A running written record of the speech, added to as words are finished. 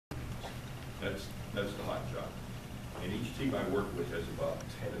That's the hot job. And each team I work with has about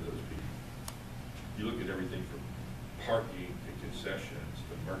 10 of those people. You look at everything from parking to concessions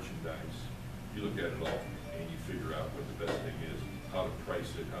to merchandise. You look at it all and you figure out what the best thing is, how to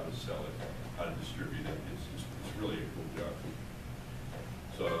price it, how to sell it, how to distribute it. It's really a cool job.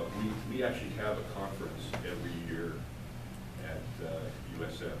 So we actually have a conference every year at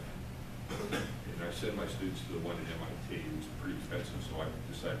USF. And I send my students to the one at MIT. It's pretty expensive, so I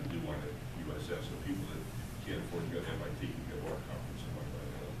decided to do one at USF so people that can't afford to go to MIT can go to our conference and one of our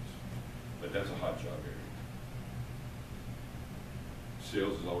others. But that's a hot job area.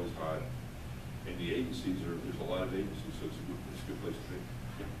 Sales is always hot. And the agencies there's a lot of agencies, so it's a good place to be.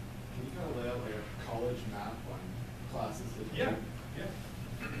 Can you kind of lay out like a college map on classes that you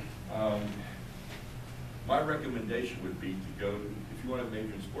Yeah. My recommendation would be to go, if you want to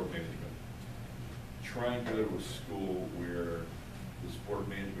major in sport management, try and go to a school where the sport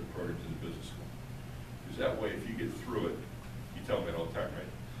management program is in the business school. Because that way, if you get through it, you tell me that all the time,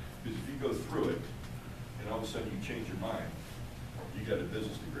 right? Because if you go through it, and all of a sudden you change your mind, you got a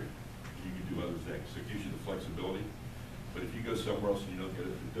business degree. You can do other things. So it gives you the flexibility. But if you go somewhere else and you don't get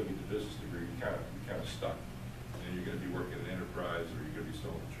the business degree, you're kind of stuck. And you're going to be working in an enterprise or you're going to be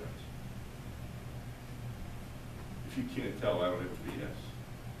selling insurance. If you can't tell, I don't have to BS.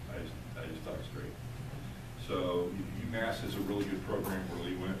 I just talk straight. So UMass has a really good program where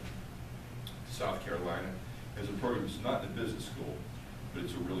Lee went. South Carolina has a program that's not in the business school, but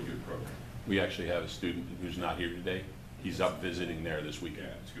it's a really good program. We actually have a student who's not here today. He's up visiting there this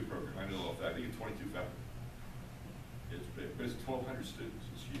weekend. Yeah, it's a good program. I know I think it's 22 faculty. It's big, but it's 1,200 students.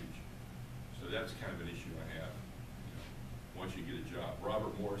 It's huge. So that's kind of an issue I have. Once you get a job.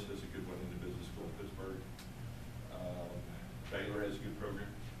 Robert Morris has a good one in the business school in Pittsburgh. Baylor has a good program.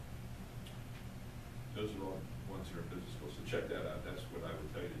 Those are all ones that are in business school. So check that out. That's what I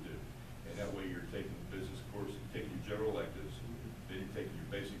would tell you to do. And that way you're taking the business course, you're taking your general electives, then you're taking your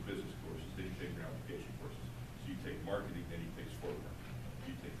basic business courses, then you take your application courses. So you take marketing, then you take sport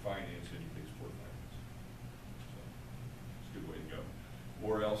marketing. You take finance, then you take sport finance. So it's a good way to go.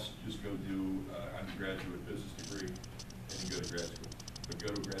 Or else just go do undergraduate business degree and you go to grad school. But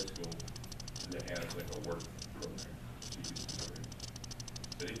go to grad school that has like a work program. So you can do programs.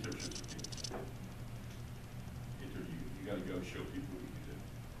 But internships are key. You got to go show people what you can do.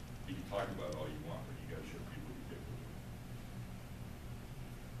 You can talk about all you want, but you got to show people what you can do.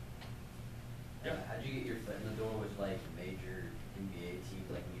 Yeah. How'd you get your foot in the door with like major NBA teams,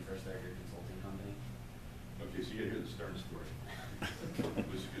 like when you first started your consulting company? Okay, so you got to hear the Stern story.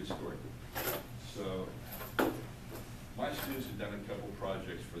 It was a good story. So my students had done a couple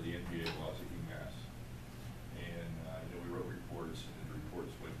projects for the NBA laws at UMass. And we wrote reports, and the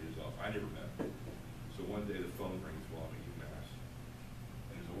reports went to his office. I never met him. So one day the phone rings while I'm at UMass.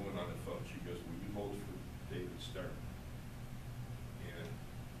 And there's a woman on the phone. She goes, "Will you hold for David Stern?" And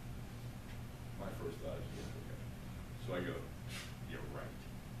my first thought is, yeah, okay. So I go, "Yeah, right."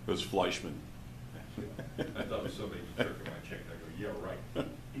 It was Fleischman. I thought it was somebody jerking my check. I go, "Yeah, right."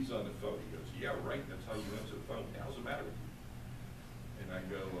 He's on the phone. He goes, "Yeah, right. That's how you answer the phone. How's the matter with you?" And I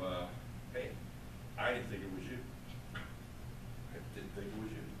go, "Hey, I didn't think it was you. I didn't think it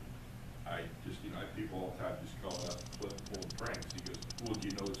was you. I just, I have people all the time just calling up, pulling pranks." He goes, "Well, do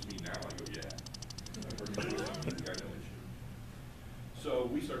you know it's me now?" I go, "Yeah. I've heard you. I know it's you." So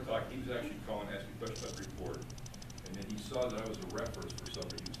we start talking. He was actually calling, asking questions about the report. And then he saw that I was a reference for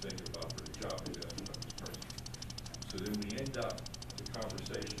somebody he was thinking about for the job. Maybe that's about this person. So then we end up the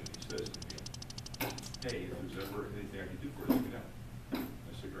conversation. He says to me, "Hey, if there's ever anything I can do for you, let me know."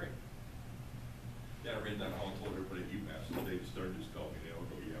 I said, "Great." Then I ran down the hall and told everybody at UMass, and David Stern just called me. They all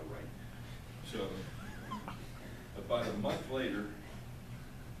go, "Yeah, right." So about a month later,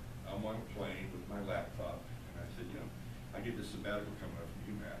 I'm on a plane with my laptop, and I said, I get this sabbatical coming up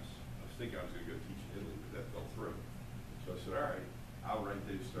from UMass. I was thinking I was going to go teach in Italy, but that fell through. So I said, all right, I'll write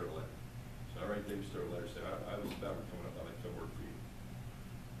David Stern a letter. So I write David Stern a letter, saying, I have a sabbatical coming up, I'd like to come work for you.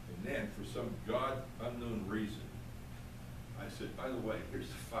 And then, for some God unknown reason, I said, by the way,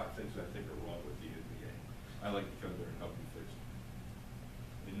 here's the 5 things I think are wrong with the NBA. I'd like to come there and help you fix them.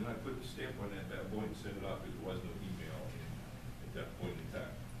 And then I put the stamp on that bad boy and sent it off because there was no email at that point in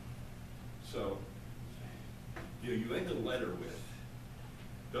time. So, you end the letter with,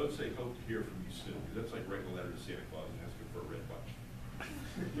 don't say hope to hear from you soon, because that's like writing a letter to Santa Claus and asking for a red button.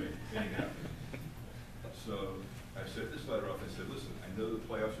 Okay, ain't happening. So I sent this letter off. I said, listen, I know the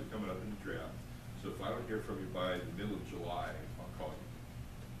playoffs are coming up in the draft, so if I don't hear from you by the middle of July, I'll call you.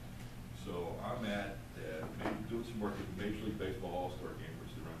 So I'm at maybe doing some work at the Major League Baseball All-Star Game, which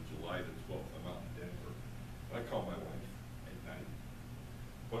is around July the 12th. I'm out in Denver. I call my wife at night.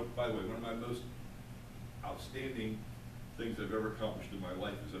 By the way, one of my most outstanding things I've ever accomplished in my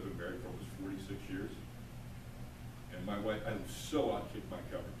life is I've been married for almost 46 years. And my wife, I so outkicked my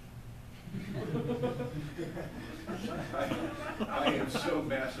coverage. I am so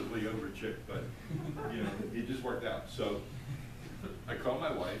massively overchicked, but you know, it just worked out. So I call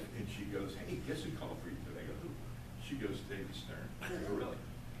my wife and she goes, "Hey, guess who called for you today?" I go, "Who?" She goes, "David Stern." I go, "Really?"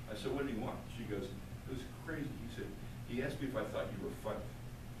 I said, "What do you want?" She goes, "It was crazy." He asked me if I thought you were funny.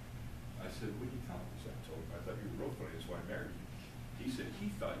 I said, "What did you tell him?" I told him, "I thought you were real funny, that's why I married you." He said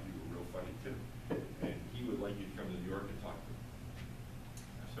he thought you were real funny too, and he would like you to come to New York and talk to him.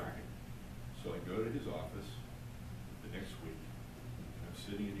 I said, "All right." So I go to his office the next week, and I'm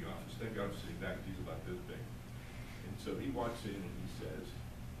sitting in the office. Thank God I'm sitting back, he's about this big. And so he walks in and he says,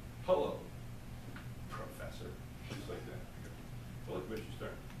 "Hello, Professor," just like that. I go, "Hello, Commissioner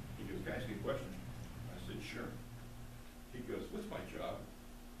Stern." He goes, "Can I ask you a question?" I said, "Sure." He goes, "What's my job?"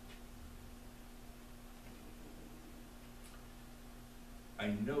 I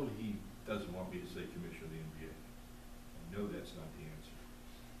know he doesn't want me to say Commissioner of the NBA. I know that's not the answer.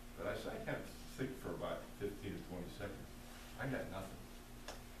 But I said, I kind of think for about 15 to 20 seconds. I got nothing.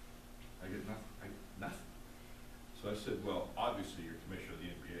 I get nothing. Nothing. So I said, "Well, obviously you're Commissioner of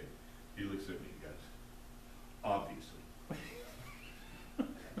the NBA." He looks at me and goes, "Obviously."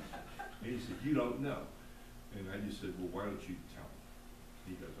 And he said, "You don't know." And I just said, "Well, why don't you tell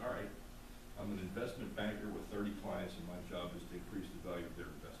me?" He goes, "All right. I'm an investment banker with 30 clients, and my job is to increase the value of their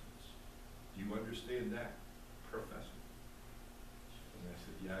investments. Do you understand that, Professor?" And I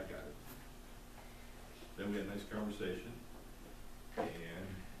said, "Yeah, I got it." Then we had a nice conversation, and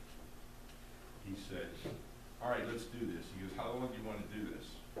he says, "All right, let's do this." He goes, "How long do you want to do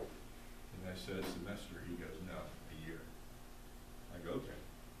this?" And I said, "A semester." He goes, "No, a year." I go, "Okay."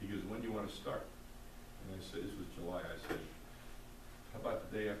 He goes, "When do you want to start?" And I said, this was July. I said, "How about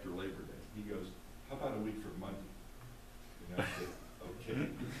the day after Labor Day?" He goes, "How about a week from Monday?" And I said, "Okay."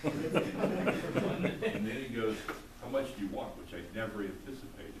 And then he goes, "How much do you want?" Which I never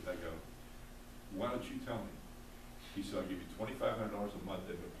anticipated. I go, "Why don't you tell me?" He said, "I'll give you $2,500 a month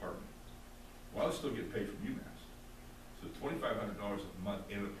in an apartment." Well, I was still getting paid from UMass. So $2,500 a month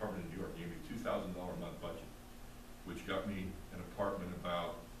in an apartment in New York gave me a $2,000 a month budget, which got me an apartment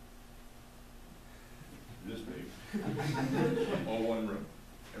about this big, all one room,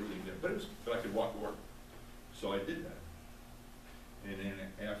 everything there. But I could walk to work. So I did that. And then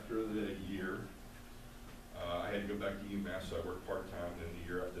after the year, I had to go back to UMass, so I worked part-time. Then the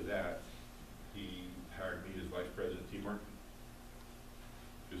year after that, he hired me as vice president of team marketing.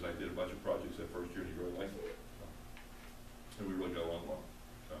 Because I did a bunch of projects that first year and he really liked it. So, and we really got along well.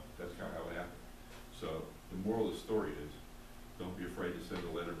 So that's kind of how it happened. So the moral of the story is, don't be afraid to send a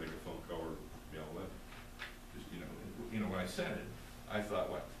letter, make a phone call, or mail a letter. Just, when I sent it, I thought,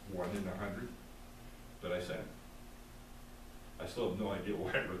 what, 1 in 100? But I sent it. I still have no idea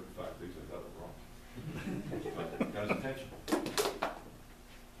why I wrote the 5 things I thought were wrong. But got his attention.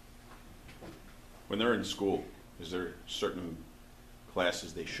 When they're in school, is there certain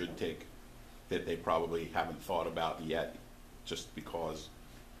classes they should take that they probably haven't thought about yet, just because?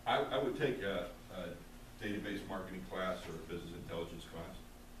 I would take a database marketing class or a business intelligence class,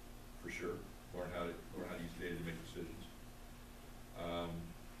 for sure. Learn how to use data to make decisions.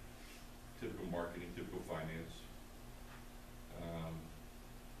 Typical marketing, typical finance.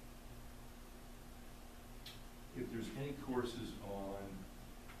 If there's any courses on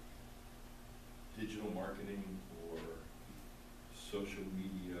digital marketing or social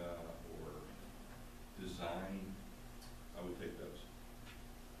media or design, I would take those.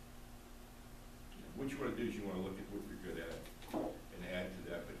 What you want to do is you want to look at what you're good at and add to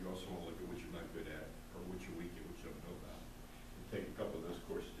that, but you also want to look at what you're not good at or what you're weak at, what you don't know about. And take a couple of those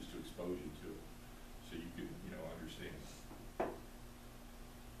courses just to expose you to it so you can, understand.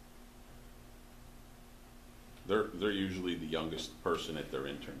 They're usually the youngest person at their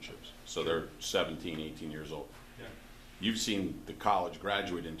internships. So they're 17, 18 years old. Yeah. You've seen the college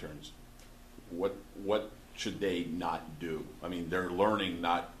graduate interns. What should they not do? I mean, they're learning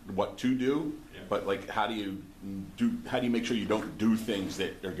not what to do, Yeah. but like how do you make sure you don't do things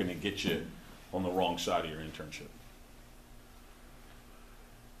that are going to get you on the wrong side of your internship?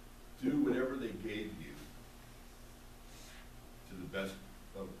 Do whatever they gave you to the best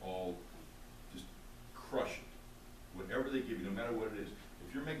of all, just crush it. Whatever they give you, no matter what it is.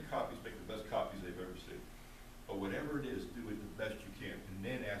 If you're making copies, make the best copies they've ever seen. But whatever it is, do it the best you can, and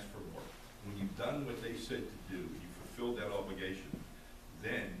then ask for more. When you've done what they said to do, you fulfilled that obligation,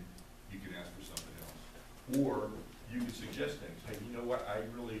 then you can ask for something else. Or you can suggest things. Hey, you know what? I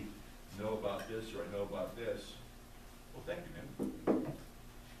really know about this, or I know about this. Well, thank you, man.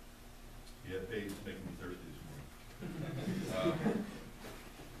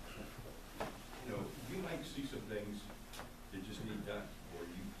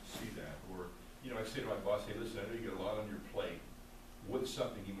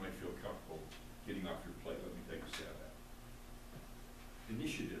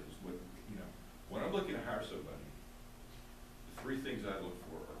 initiatives, when I'm looking to hire somebody, the three things I look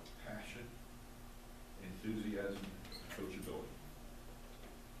for are passion, enthusiasm, coachability.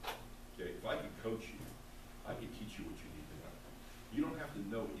 Okay, if I can coach you, I can teach you what you need to know. You don't have to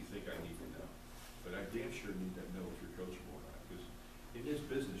know what you think I need to know, but I damn sure need to know if you're coachable or not, because in this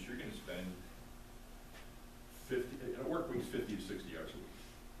business, you're gonna spend a work week's 50 to 60 hours a week.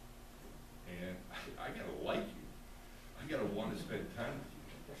 And I gotta like you. I gotta want to spend time with you.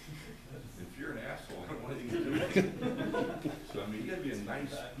 If you're an asshole, I don't want anything to do with you. So I mean, you gotta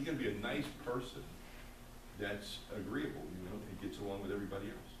be a nice person that's agreeable, and gets along with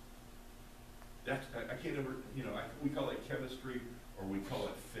everybody else. I can't ever, we call it chemistry or we call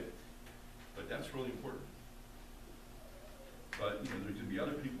it fit, but that's really important. But there's gonna be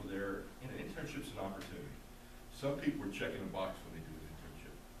other people there. Internship's an opportunity. Some people are checking a box when they do an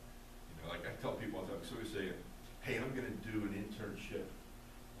internship. Like I tell people all the time, so we say, hey, I'm gonna do an internship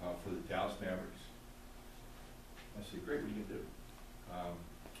for the Dallas Mavericks. I say, great, what are you gonna do?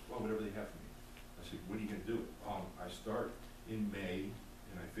 Well, whatever they have for me. I say, what are you gonna do? I start in May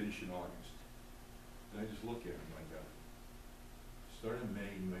and I finish in August. And I just look at them like that. Start in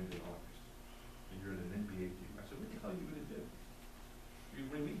May and you end in August. And you're in an NBA team. I said, what the hell are you gonna do?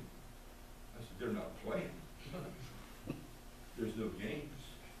 What do you mean? I said, they're not playing. There's no games.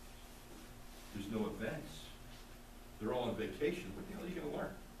 There's no events. They're all on vacation. What the hell are you going to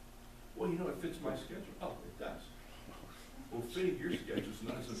learn? Well, it fits my schedule. Oh, it does. Well, fitting your schedule is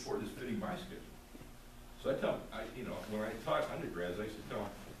not as important as fitting my schedule. So I tell them, when I taught undergrads, I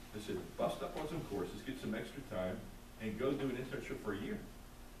said, bust up on some courses, get some extra time, and go do an internship for a year.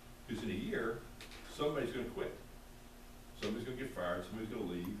 Because in a year, somebody's going to quit. Somebody's going to get fired, somebody's going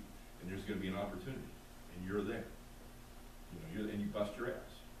to leave, and there's going to be an opportunity. And you're there. And you bust your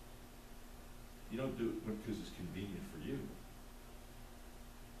ass. You don't do it because it's convenient for you.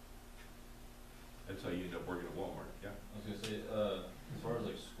 That's how you end up working at Walmart, yeah? I was gonna say, as far as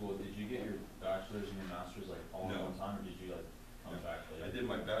school, did you get your bachelor's and your master's all at one time, or did you come back later? I did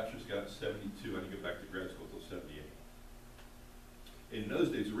my bachelor's, got 72, I didn't go back to grad school until 78. In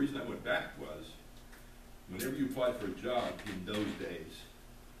those days, the reason I went back was, whenever you applied for a job in those days,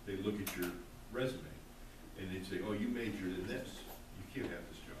 they look at your resume, and they'd say, oh, you majored in this, you can't have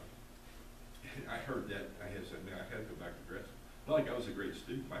this job. And I heard that, I had said, man, I had to go back to grad school. Not like I was a great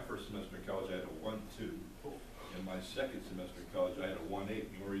student. My first semester in college, I had a 1.2. And my second semester in college, I had a 1.8.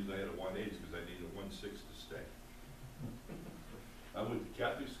 The only reason I had a 1.8 is because I needed a 1.6 to stay. I went to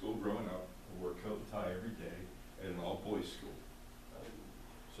Catholic school growing up. I wore a coat and tie every day at an all-boys school.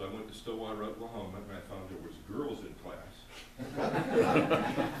 So I went to Stillwater, Oklahoma, and I found there was girls in class.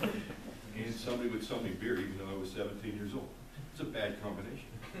 And somebody would sell me beer even though I was 17 years old. It's a bad combination.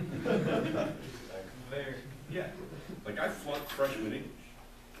 There. Yeah, like I flunked freshman English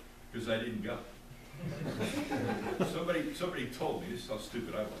because I didn't go. Somebody told me, this is how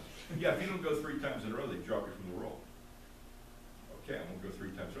stupid I was. Yeah, if you don't go 3 times in a row, they drop you from the roll. Okay, I'm gonna go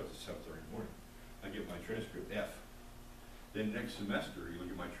 3 times in a row. It's 7:30 in the morning. I get my transcript F. Then next semester, you look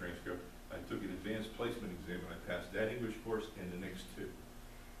at my transcript. I took an advanced placement exam and I passed that English course and the next 2.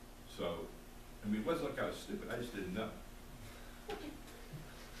 So, I mean, it wasn't like I was stupid. I just didn't know.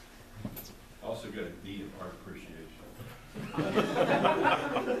 Also got a D in art appreciation.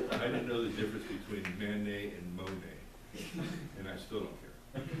 I didn't know the difference between Manet and Monet, and I still don't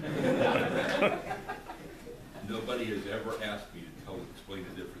care. Nobody has ever asked me to explain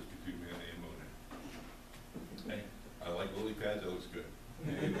the difference between Manet and Monet. Hey, I like lily pads, that looks good.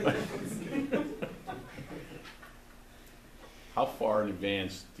 How far in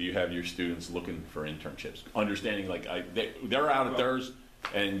advance do you have your students looking for internships? Understanding they're out at theirs.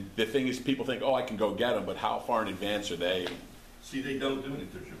 And the thing is, people think, oh, I can go get them, but how far in advance are they? See, they don't do an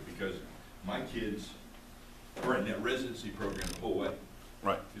internship because my kids are in that residency program the whole way.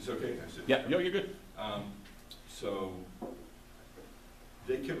 Right. It's okay? I said, yeah, you're good. So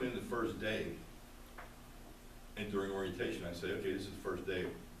they come in the first day, and during orientation, I say, okay, this is the first day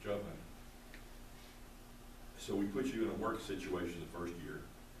of job hunting. So we put you in a work situation the first year,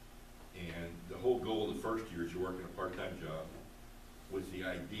 and the whole goal of the first year is you're working a part-time job, with the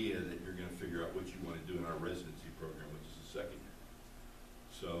idea that you're going to figure out what you want to do in our residency program, which is the second year.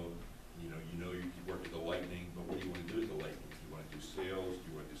 So, you work at the Lightning, but what do you want to do at the Lightning? Do you want to do sales? Do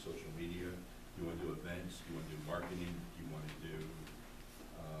you want to do social media? Do you want to do events? Do you want to do marketing? Do you want to do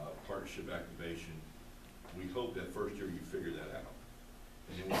partnership activation? We hope that first year you figure that out.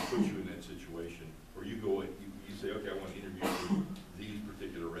 And then we put you in that situation, or you go and you say, okay, I want to interview for these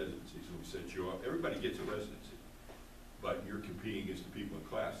particular residencies, and we set you up. Everybody gets a residency. But you're competing against the people in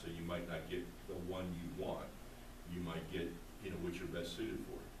class, so you might not get the one you want. You might get what you're best suited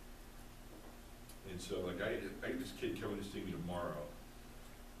for. And so, like, I had this kid coming to see me tomorrow,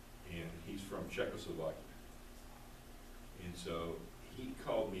 and he's from Czechoslovakia. And so he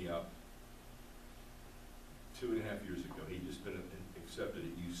called me up 2.5 years ago. He'd just been accepted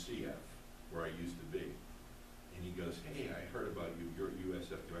at UCF, where I used to be. And he goes, hey, I heard about you. You're at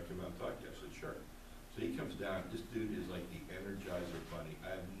USF. Can I come out and talk to you? I said, sure. So he comes down. This dude is like the Energizer Bunny.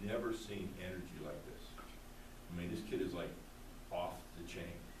 I have never seen energy like this. I mean, this kid is like off the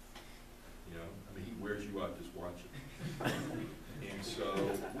chain. You know, I mean, he wears you out just watching. And so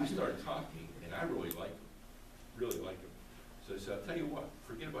we started talking, and I really like him. Really like him. So I said, I'll tell you what,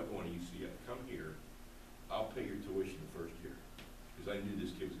 forget about going to UCF. Come here. I'll pay your tuition the first year. Because I knew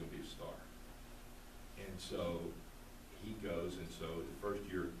this kid was going to be a star. And so he goes, and so the first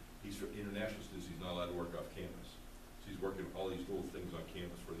year, he's for international students, he's not allowed to work off campus. So he's working all these little things on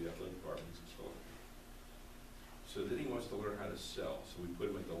campus for the athletic departments and so on. So then he wants to learn how to sell, so we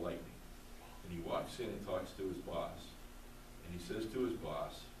put him at the Lightning. And he walks in and talks to his boss, and he says to his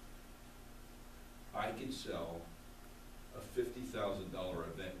boss, I can sell a $50,000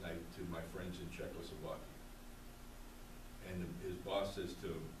 event night to my friends in Czechoslovakia. And his boss says to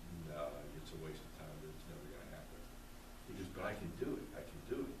him, no, it's a waste of time, it's never gonna happen. He goes, but I can do it, I can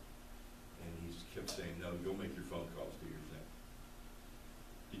do it. And he kept saying, no, go make your phone calls, do your thing.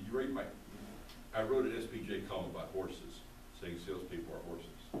 Did you read I wrote an SPJ column about horses, saying salespeople are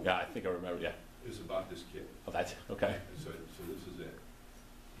horses. Yeah, I think I remember, yeah. It was about this kid. Oh, that's, okay. And so this is it.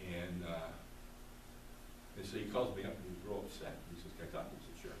 And so he calls me up and he's real upset. He says, can I talk to you? I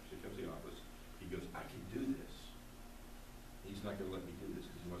said, sure. So he comes to the office. He goes, I can do this. He's not going to let me do this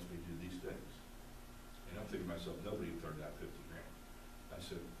because he wants me to do these things. And I'm thinking to myself, nobody turned out 50 grand. I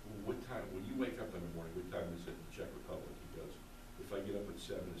said, well, what time, when you wake up in the morning, what time is it in the Czech Republic? He goes, if I get up at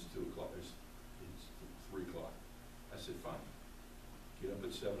 7, it's 2 o'clock, it's 3 o'clock. I said, fine. Get up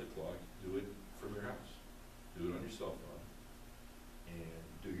at 7 o'clock, do it from your house. Do it on your cell phone, and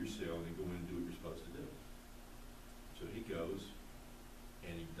do your sale, and then go in and do what you're supposed to do. So he goes,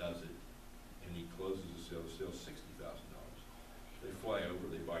 and he does it, and he closes the sale. The sale's $60,000. They fly over,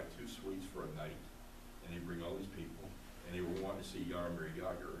 they buy 2 suites for a night, and they bring all these people, and they were wanting to see Jaromir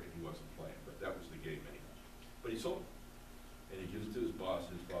Jagr, and he wasn't playing, but that was the game anyway. But he sold it, and he gives it to his boss,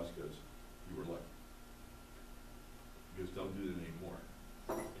 and his boss goes, you were lucky. He goes, don't do that anymore.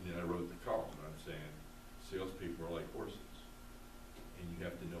 And then I wrote the column, and I'm saying, salespeople are like horses, and you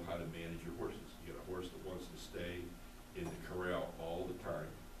have to know how to manage your horses. You get a horse that wants to stay in the corral all the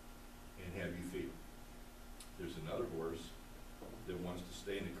time and have you feed him. There's another horse that wants to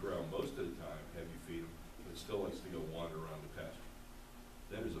stay in the corral most of the time, have you feed him, but still likes to go wander around the pasture.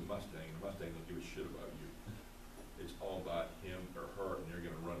 Then there's a Mustang, and a Mustang don't give a shit about you. It's all about him or her, and they're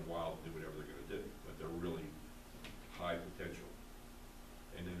going to run wild and do whatever they're going to do, but they're really high potential.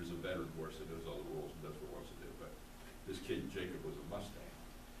 And then there's a veteran horse that knows all the rules and does what it wants to do. But this kid, Jacob, was a Mustang.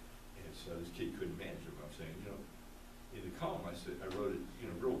 And so this kid couldn't manage him. I'm saying, in the column I said, I wrote it,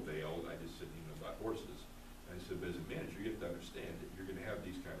 real veiled. I just said, about horses. And I said, but as a manager, you have to understand that you're going to have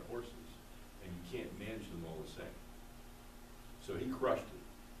these kind of horses, and you can't manage them all the same. So he crushed it.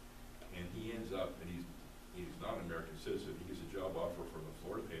 And he ends up, and he's not an American citizen. He gets a job offer from the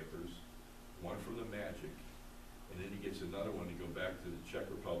Florida Panthers, one from the Magic, and then he gets another one to go back to the Czech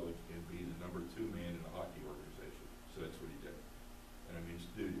Republic and be the #2 man in the hockey organization. So that's what he did. And I mean, this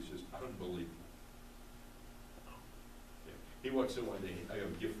dude is just unbelievable. Yeah. He walks in one day, I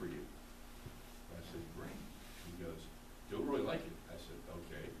have a gift for you. And I said, great. He goes, you'll really like it. I said,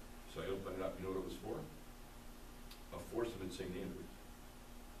 okay. So I opened it up. You know what it was for? A foursome in St. Andrews.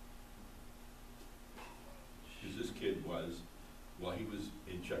 Because this kid was, while he was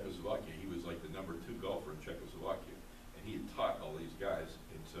in Czechoslovakia, he was like the #2 golfer in Czechoslovakia. And he had taught all these guys,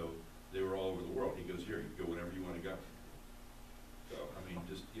 and so they were all over the world. He goes, here, you go whenever you want to go. So, I mean,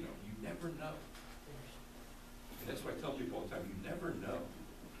 just, you never know. And that's why I tell people all the time, you never know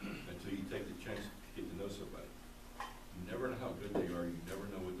until you take the chance to get to know somebody. You never know how good they are. You never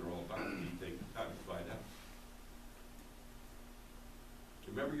know what they're all about until you take the time to find out.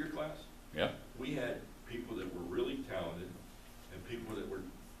 Remember your class? Yeah. We had people that were really talented and people that were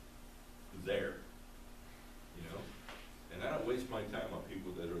there, and I don't waste my time on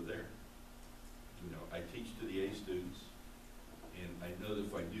people that are there. I teach to the A students, and I know that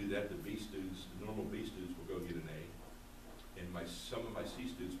if I do that, the B students, the normal B students will go get an A, and some of my C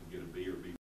students will get a B.